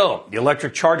 EVgo, the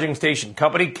electric charging station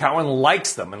company, Cowen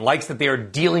likes them and likes that they are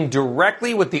dealing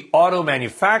directly with the auto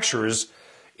manufacturers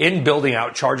in building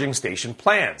out charging station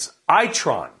plans.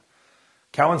 Itron.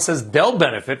 Cowen says they'll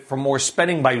benefit from more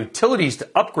spending by utilities to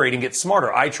upgrade and get smarter.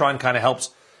 Itron kind of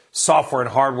helps software and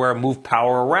hardware move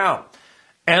power around.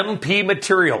 MP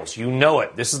Materials, you know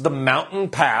it. This is the Mountain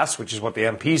Pass, which is what the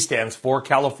MP stands for,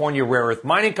 California Rare Earth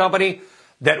Mining Company,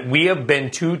 that we have been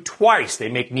to twice. They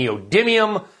make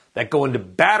neodymium that go into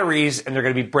batteries, and they're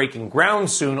going to be breaking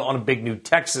ground soon on a big new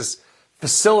Texas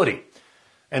facility.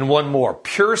 And one more,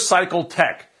 Pure Cycle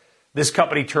Tech. This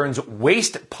company turns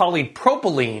waste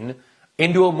polypropylene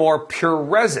into a more pure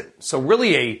resin. So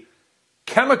really a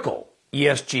chemical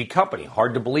ESG company.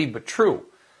 Hard to believe, but true.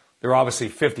 There are obviously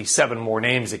 57 more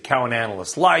names that Cowen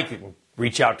analysts like. You can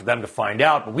reach out to them to find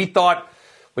out. But we thought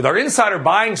With our insider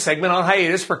buying segment on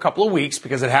hiatus for a couple of weeks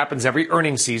because it happens every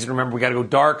earnings season. Remember, we got to go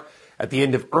dark at the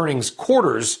end of earnings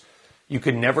quarters. You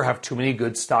can never have too many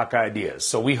good stock ideas.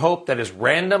 So we hope that is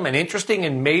random and interesting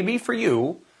and maybe for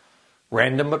you,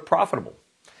 random but profitable.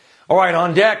 All right,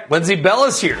 on deck, Lindsay Bell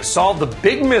is here to solve the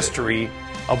big mystery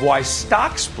of why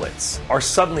stock splits are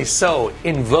suddenly so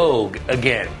in vogue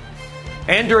again.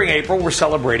 And during April, we're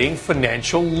celebrating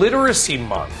Financial Literacy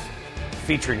Month,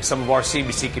 featuring some of our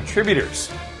CNBC contributors.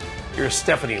 Here's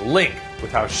Stephanie Link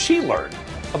with how she learned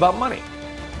about money.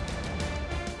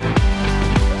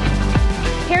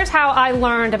 Here's how I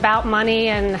learned about money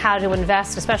and how to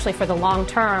invest, especially for the long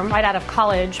term. Right out of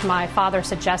college, my father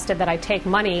suggested that I take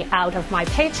money out of my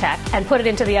paycheck and put it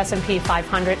into the S&P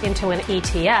 500 into an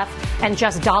ETF and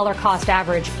just dollar cost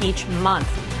average each month.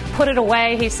 Put it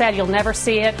away, he said, you'll never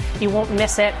see it, you won't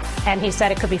miss it. And he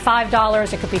said it could be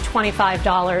 $5, it could be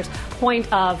 $25.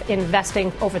 Point of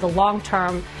investing over the long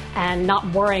term and not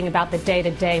worrying about the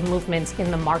day-to-day movements in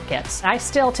the markets. I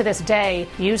still, to this day,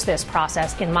 use this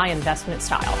process in my investment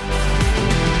style.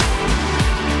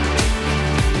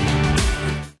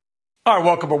 All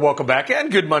right, welcome back, and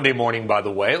good Monday morning, by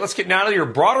the way. Let's get now to your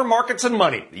broader markets and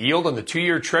money. The yield on the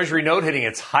 2-year Treasury note hitting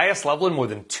its highest level in more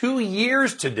than 2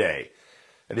 years today.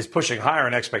 It is pushing higher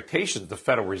in expectations the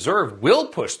Federal Reserve will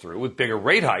push through with bigger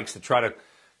rate hikes to try to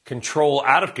control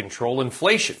out-of-control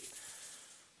inflation.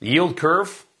 The yield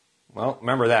curve, well,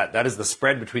 remember that. That is the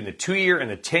spread between the 2-year and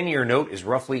the 10-year note is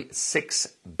roughly 6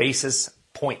 basis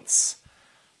points.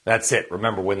 That's it.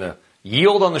 Remember, when the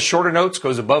yield on the shorter notes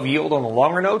goes above yield on the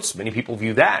longer notes, many people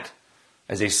view that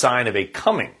as a sign of a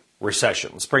coming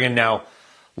recession. Let's bring in now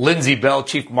Lindsay Bell,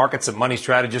 Chief Markets and Money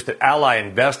Strategist at Ally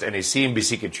Invest and a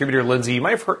CNBC contributor. Lindsay, you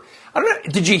might have heard, I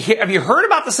don't know, have you heard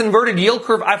about this inverted yield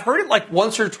curve? I've heard it like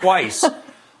once or twice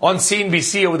on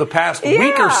CNBC over the past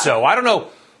week or so. I don't know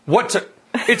what to...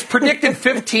 It's predicted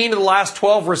 15 of the last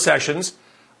 12 recessions.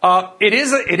 It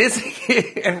is,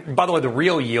 and by the way, the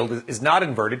real yield is not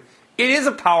inverted. It is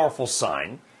a powerful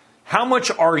sign. How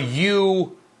much are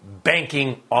you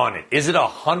banking on it? Is it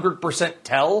 100%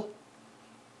 tell?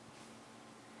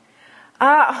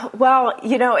 Well,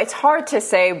 it's hard to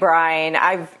say,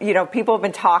 Brian. People have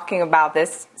been talking about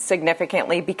this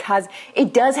significantly because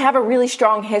it does have a really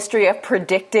strong history of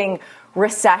predicting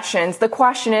recessions. The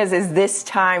question is this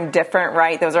time different,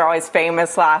 right? Those are always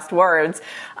famous last words.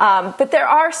 But there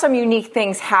are some unique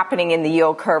things happening in the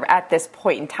yield curve at this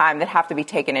point in time that have to be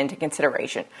taken into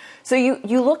consideration. So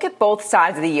you look at both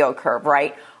sides of the yield curve,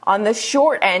 right? On the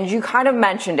short end, you kind of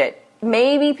mentioned it.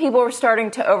 Maybe people are starting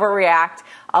to overreact.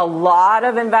 A lot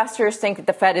of investors think that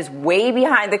the Fed is way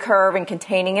behind the curve in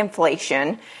containing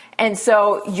inflation. And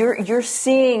so you're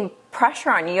seeing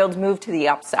pressure on yields move to the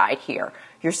upside here.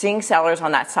 You're seeing sellers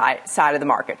on that side of the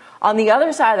market. On the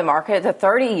other side of the market, the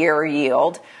 30-year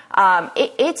yield,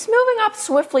 it's moving up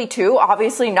swiftly too,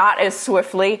 obviously not as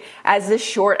swiftly as the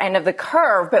short end of the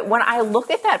curve. But when I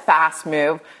look at that fast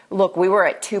move, look, we were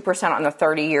at 2% on the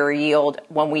 30-year yield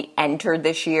when we entered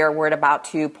this year. We're at about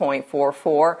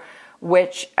 2.44.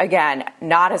 Which, again,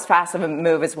 not as fast of a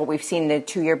move as what we've seen in the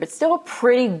 2-year, but still a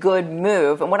pretty good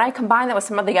move. And when I combine that with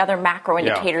some of the other macro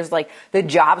indicators, like the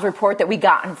jobs report that we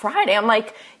got on Friday, I'm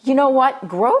like, you know what?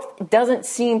 Growth doesn't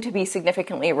seem to be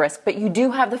significantly at risk, but you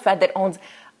do have the Fed that owns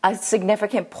a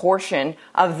significant portion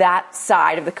of that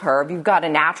side of the curve. You've got a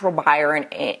natural buyer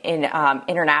in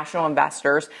international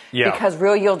investors because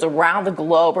real yields around the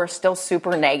globe are still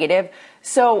super negative.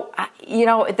 So,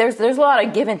 there's a lot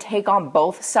of give and take on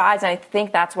both sides, and I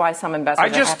think that's why some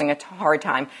investors are having a hard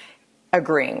time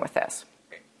agreeing with this.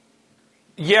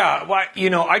 Yeah, well,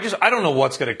 I don't know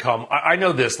what's going to come. I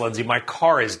know this, Lindsay. My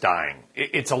car is dying.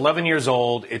 It's 11 years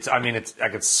old. I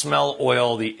could smell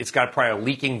oil. It's got probably a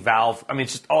leaking valve.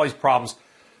 It's just all these problems.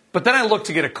 But then I look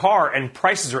to get a car, and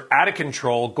prices are out of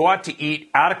control. Go out to eat,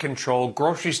 out of control.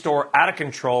 Grocery store, out of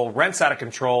control. Rent's out of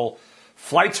control.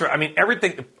 Flights are,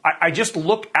 everything. I just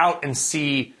look out and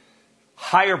see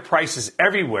higher prices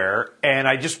everywhere, and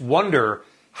I just wonder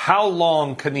how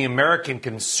long can the American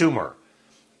consumer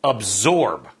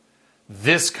absorb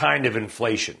this kind of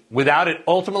inflation without it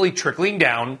ultimately trickling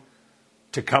down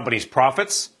to companies'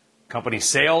 profits, company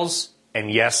sales,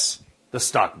 and yes, the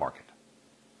stock market?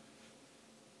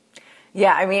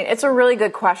 Yeah, it's a really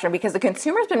good question because the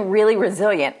consumer's been really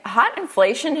resilient. Hot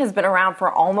inflation has been around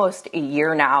for almost a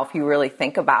year now, if you really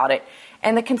think about it.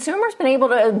 And the consumer's been able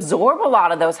to absorb a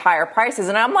lot of those higher prices.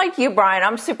 And I'm like you, Brian,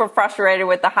 I'm super frustrated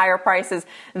with the higher prices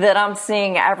that I'm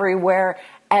seeing everywhere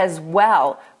as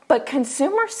well. but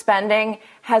consumer spending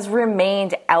has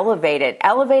remained elevated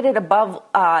above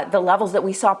the levels that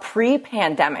we saw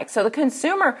pre-pandemic. So the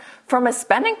consumer, from a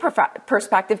spending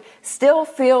perspective, still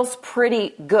feels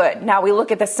pretty good. Now we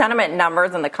look at the sentiment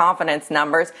numbers and the confidence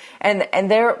numbers, and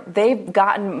they've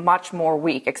gotten much more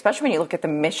weak, especially when you look at the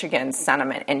Michigan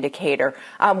sentiment indicator,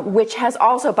 which has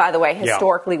also, by the way,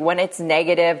 historically, when it's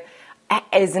negative,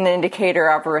 is an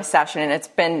indicator of a recession, and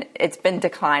it's been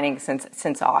declining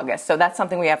since August. So that's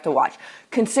something we have to watch.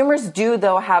 Consumers do,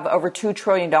 though, have over $2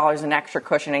 trillion in extra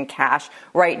cushion in cash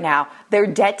right now. Their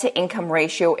debt-to-income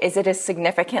ratio is at a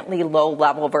significantly low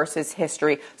level versus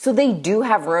history, so they do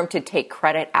have room to take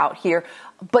credit out here.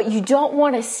 But what you don't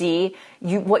want to see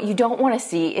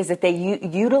is that they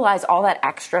utilize all that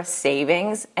extra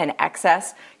savings and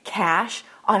excess cash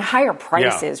on higher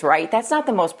prices, right? That's not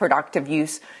the most productive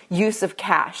use of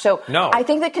cash. So I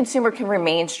think the consumer can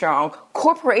remain strong.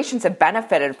 Corporations have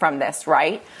benefited from this,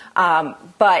 right?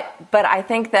 But I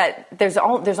think that there's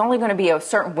only going to be a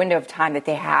certain window of time that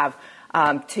they have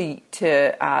to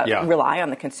rely on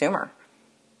the consumer.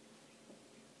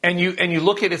 And you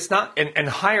look at it's not and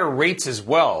higher rates as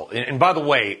well. And by the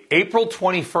way, April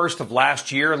 21st of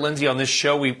last year, Lindsay, on this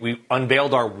show, we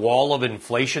unveiled our wall of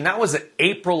inflation. That was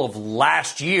April of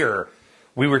last year.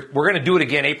 We're going to do it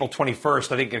again April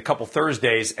 21st, I think, in a couple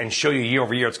Thursdays, and show you year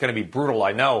over year. It's going to be brutal,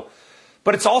 I know.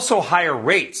 But it's also higher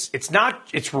rates.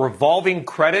 It's revolving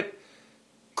credit.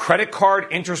 Credit card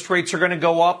interest rates are going to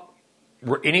go up.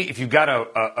 If you've got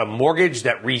a mortgage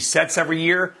that resets every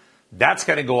year, that's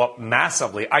going to go up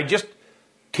massively.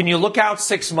 Can you look out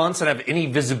 6 months and have any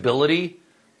visibility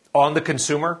on the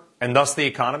consumer and thus the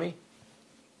economy?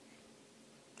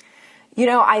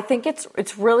 I think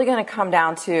it's really going to come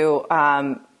down to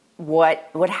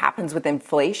what happens with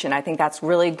inflation. I think that's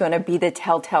really going to be the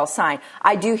telltale sign.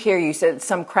 I do hear you said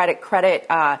some credit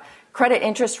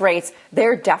interest rates,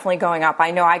 they're definitely going up.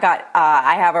 I know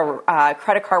I have a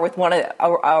credit card with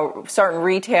a certain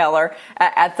retailer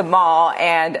at the mall,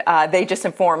 and they just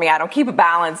informed me, I don't keep a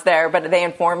balance there, but they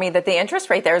informed me that the interest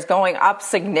rate there is going up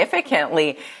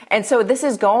significantly. And so this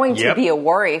is going to be a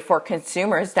worry for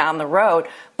consumers down the road.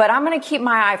 But I'm going to keep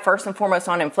my eye first and foremost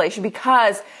on inflation,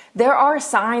 because there are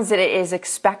signs that it is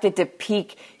expected to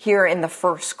peak here in the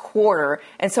first quarter.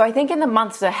 And so I think in the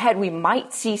months ahead, we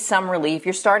might see some relief.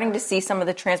 You're starting to see some of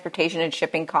the transportation and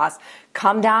shipping costs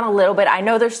come down a little bit. I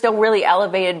know they're still really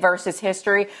elevated versus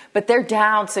history, but they're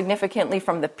down significantly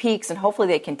from the peaks, and hopefully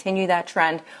they continue that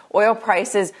trend. Oil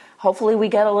prices, hopefully we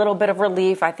get a little bit of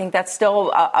relief. I think that's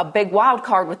still a big wild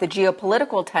card with the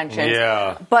geopolitical tensions.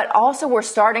 Yeah. But also we're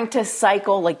starting to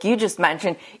cycle, like you just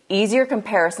mentioned, easier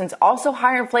comparisons. Also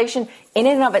higher inflation in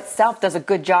and of itself does a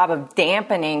good job of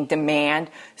dampening demand.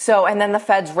 So, and then the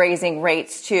Fed's raising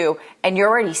rates too. And you're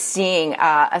already seeing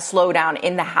a slowdown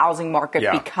in the housing market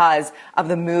because of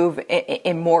the move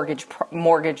in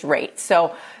mortgage rates.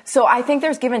 So I think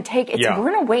there's give and take. We're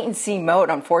in a wait and see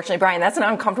mode, unfortunately, Brian. That's an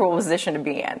uncomfortable position to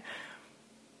be in.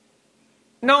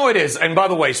 No, it is. And by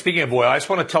the way, speaking of oil, I just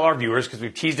want to tell our viewers, because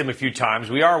we've teased him a few times,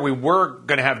 we were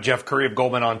going to have Jeff Curry of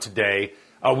Goldman on today.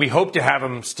 We hope to have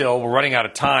him still. We're running out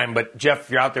of time. But, Jeff,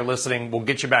 if you're out there listening, we'll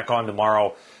get you back on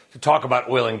tomorrow to talk about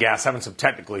oil and gas, having some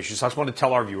technical issues. So I just want to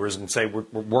tell our viewers and say we're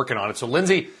working on it. So,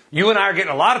 Lindsay, you and I are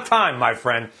getting a lot of time, my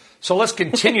friend. So let's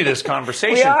continue this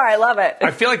conversation. We are. I love it.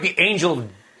 I feel like the angel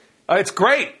it's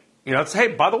great. Hey,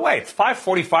 by the way, it's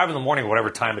 5:45 in the morning, whatever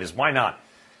time it is. Why not?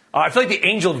 I feel like the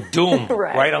angel of doom,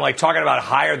 right? I'm like talking about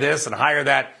higher this and higher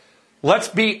that. Let's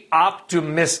be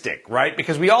optimistic, right?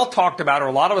 Because we all talked about, or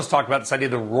a lot of us talked about this idea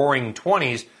of the roaring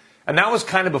 20s, and that was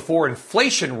kind of before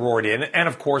inflation roared in, and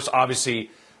of course, obviously,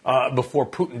 before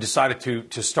Putin decided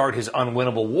to start his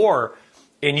unwinnable war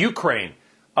in Ukraine.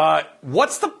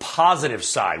 What's the positive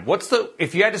side?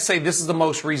 If you had to say this is the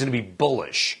most reason to be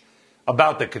bullish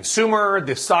about the consumer,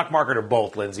 the stock market, or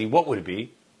both, Lindsay, what would it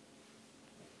be?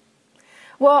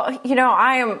 Well, you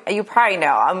probably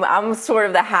know, I'm sort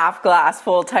of the half glass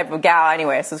full type of gal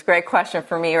anyway, so it's a great question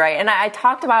for me, right? And I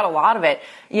talked about a lot of it.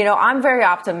 I'm very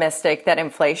optimistic that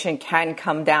inflation can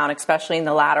come down, especially in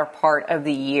the latter part of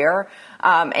the year.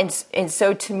 And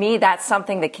so to me, that's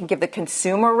something that can give the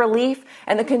consumer relief.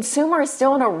 And the consumer is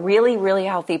still in a really, really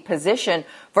healthy position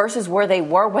versus where they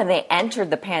were when they entered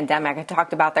the pandemic. I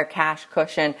talked about their cash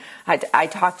cushion. I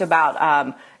talked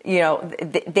about,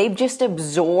 they've just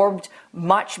absorbed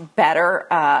much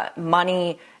better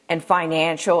money and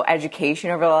financial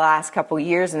education over the last couple of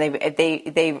years, and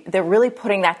they're really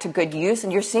putting that to good use.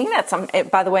 And you're seeing that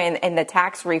by the way, in the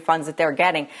tax refunds that they're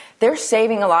getting, they're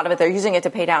saving a lot of it. They're using it to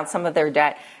pay down some of their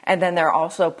debt, and then they're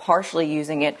also partially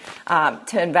using it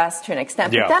to invest to an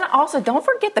extent. Yeah. But then also, don't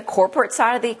forget the corporate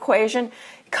side of the equation.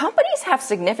 Companies have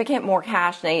significant more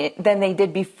cash than they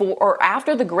did before or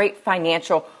after the great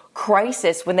financial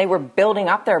crisis when they were building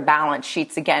up their balance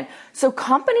sheets again. So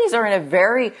companies are in a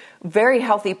very, very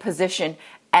healthy position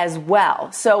as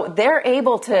well. So they're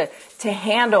able to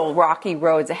handle rocky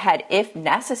roads ahead if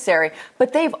necessary,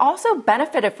 but they've also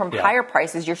benefited from higher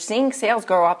prices. You're seeing sales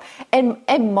grow up,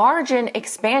 and margin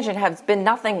expansion has been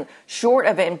nothing short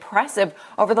of impressive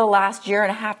over the last year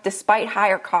and a half, despite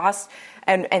higher costs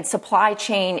and supply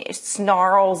chain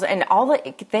snarls and all the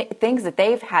things that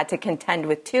they've had to contend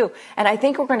with too. And I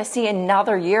think we're going to see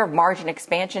another year of margin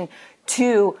expansion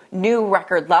to new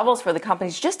record levels for the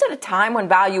companies, just at a time when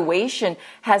valuation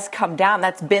has come down.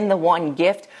 That's been the one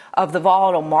gift of the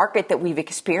volatile market that we've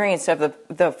experienced over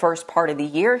the first part of the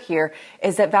year here,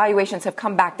 is that valuations have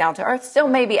come back down to earth. Still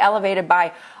may be elevated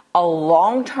by a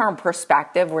long-term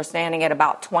perspective. We're standing at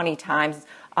about 20 times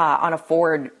on a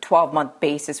forward 12-month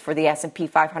basis for the S&P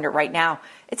 500 right now.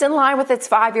 It's in line with its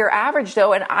 5-year average,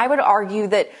 though, and I would argue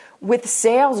that with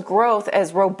sales growth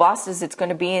as robust as it's going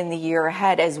to be in the year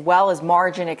ahead, as well as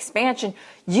margin expansion,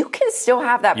 you can still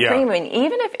have that premium,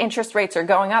 even if interest rates are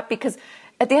going up, because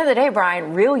at the end of the day,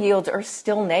 Brian, real yields are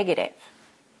still negative.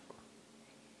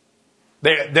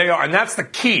 They are, and that's the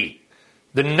key.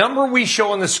 The number we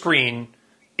show on the screen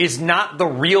is not the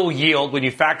real yield when you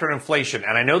factor in inflation.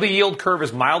 And I know the yield curve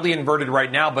is mildly inverted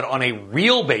right now, but on a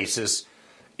real basis,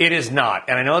 it is not.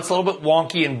 And I know it's a little bit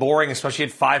wonky and boring, especially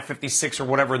at 5:56 or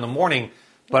whatever in the morning,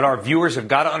 but our viewers have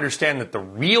got to understand that the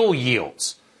real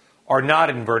yields are not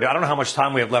inverted. I don't know how much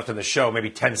time we have left in the show, maybe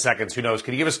 10 seconds, who knows.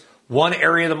 Can you give us one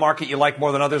area of the market you like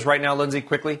more than others right now, Lindsay,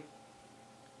 quickly?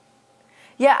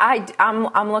 Yeah,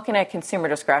 I'm looking at consumer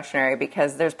discretionary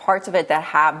because there's parts of it that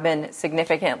have been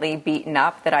significantly beaten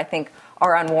up that I think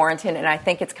are unwarranted, and I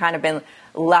think it's kind of been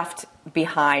left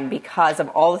behind because of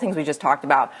all the things we just talked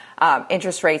about,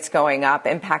 interest rates going up,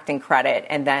 impacting credit,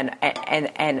 and then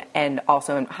and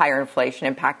also higher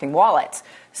inflation impacting wallets.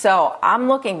 So I'm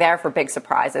looking there for big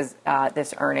surprises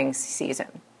this earnings season.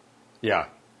 Yeah.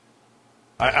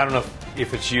 I don't know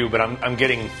if it's you, but I'm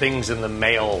getting things in the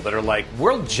mail that are like,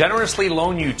 we'll generously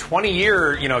loan you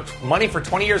 20-year, money for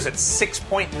 20 years at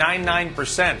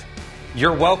 6.99%.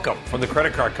 You're welcome from the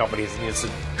credit card companies. And it's a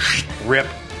rip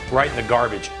right in the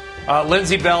garbage.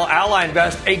 Lindsay Bell, Ally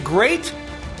Invest, a great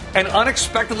and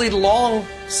unexpectedly long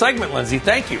segment, Lindsay.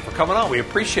 Thank you for coming on. We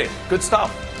appreciate it. Good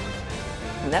stuff.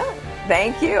 No,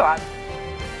 thank you.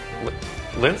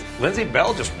 Lindsay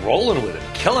Bell just rolling with it,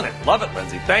 killing it. Love it,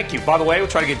 Lindsay. Thank you. By the way, we'll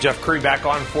try to get Jeff Curry back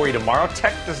on for you tomorrow.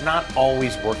 Tech does not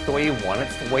always work the way you want.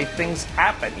 It's the way things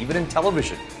happen, even in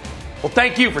television. Well,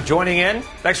 thank you for joining in.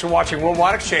 Thanks for watching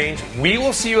Worldwide Exchange. We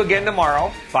will see you again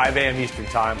tomorrow, 5 a.m. Eastern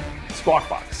Time. Squawk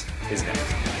Box is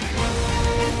next.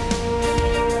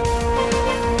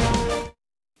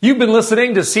 You've been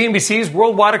listening to CNBC's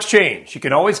Worldwide Exchange. You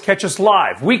can always catch us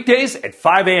live weekdays at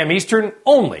 5 a.m. Eastern,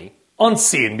 only on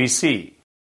CNBC.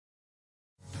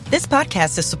 This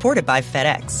podcast is supported by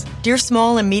FedEx. Dear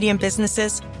small and medium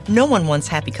businesses, no one wants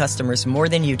happy customers more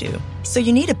than you do. So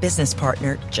you need a business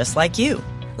partner just like you.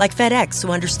 Like FedEx,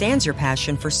 who understands your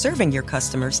passion for serving your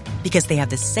customers because they have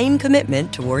the same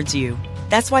commitment towards you.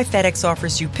 That's why FedEx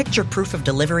offers you picture proof of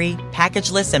delivery,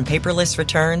 packageless and paperless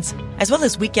returns, as well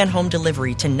as weekend home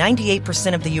delivery to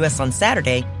 98% of the U.S. on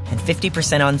Saturday and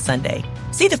 50% on Sunday.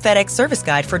 See the FedEx service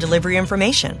guide for delivery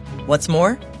information. What's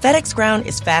more, FedEx Ground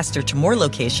is faster to more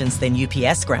locations than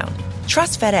UPS Ground.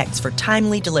 Trust FedEx for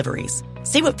timely deliveries.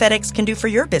 See what FedEx can do for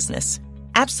your business.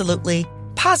 Absolutely,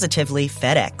 positively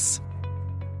FedEx.